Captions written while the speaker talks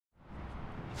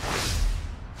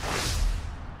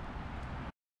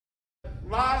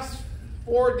last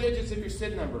 4 digits of your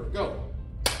SID number. Go.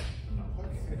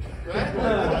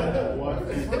 What?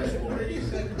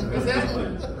 What's that?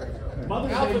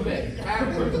 Alphabet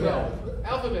backwards, go.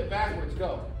 Alphabet backwards,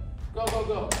 go. Go, go,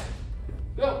 go.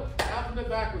 Go. Alphabet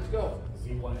backwards, go.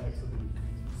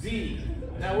 Z.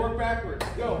 Now work backwards,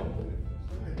 go.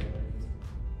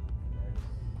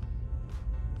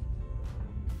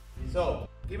 So,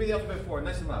 give me the alphabet 4,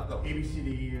 nice and loud, go. A, B, C, D,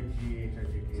 E, F, G, H, I,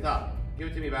 J, K. Stop. Give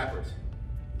it to me backwards.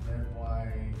 Z,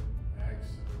 Y, X,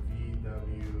 V,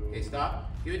 W. Okay,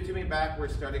 stop. Give it to me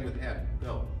backwards, starting with M.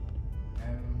 Go.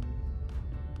 M.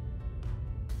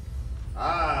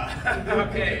 Ah,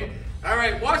 okay. All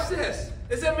right, watch this.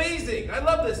 It's amazing. I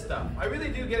love this stuff. I really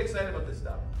do get excited about this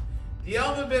stuff. The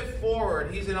alphabet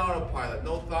forward, he's an autopilot.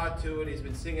 No thought to it. He's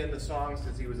been singing the song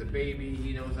since he was a baby.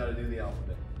 He knows how to do the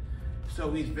alphabet.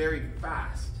 So he's very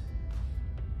fast.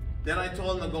 Then I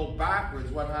told him to go backwards.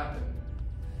 What happened?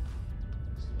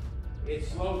 It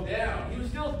slowed down. He was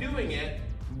still doing it,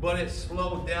 but it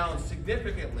slowed down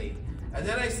significantly. And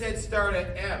then I said start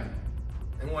at M.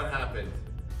 And what happened?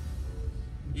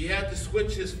 He had to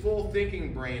switch his full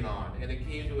thinking brain on, and it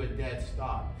came to a dead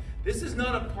stop. This is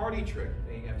not a party trick,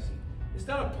 AMC. It's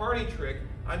not a party trick.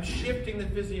 I'm shifting the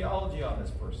physiology on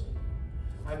this person.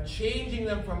 I'm changing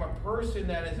them from a person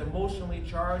that is emotionally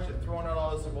charged and throwing out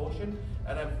all this emotion,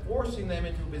 and I'm forcing them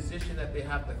into a position that they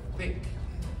have to think.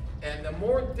 And the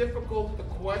more difficult the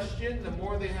question, the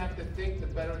more they have to think, the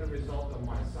better the result on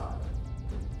my side.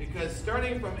 Because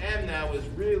starting from M now is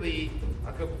really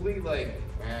a complete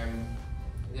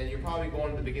and you're probably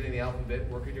going to the beginning of the alphabet,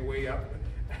 working your way up,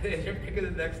 and you're picking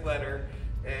the next letter,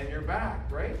 and you're back,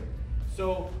 right?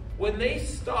 So when they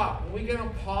stop, when we get a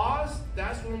pause,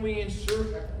 that's when we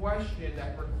insert a question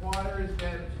that requires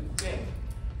them to think.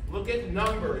 Look at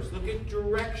numbers, look at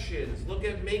directions, look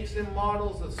at makes and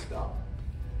models of stuff.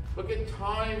 Look at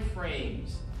time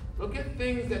frames. Look at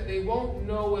things that they won't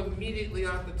know immediately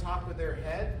off the top of their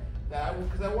head,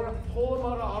 because I want to pull them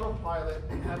out of autopilot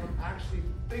and have them actually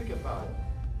think about it.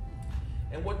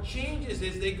 And what changes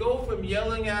is they go from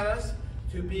yelling at us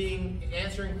to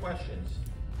answering questions.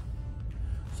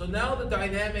 So now the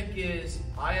dynamic is,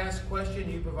 I ask question,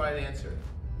 you provide answer.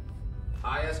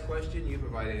 I ask question, you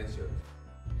provide answer.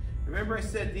 Remember I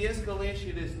said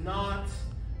de-escalation is not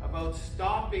about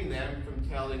stopping them from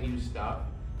telling you stuff.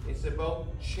 It's about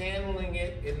channeling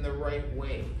it in the right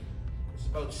way. It's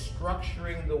about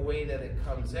structuring the way that it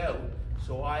comes out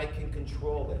so I can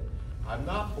control it. I'm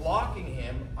not blocking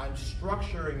him, I'm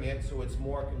structuring it so it's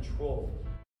more controlled.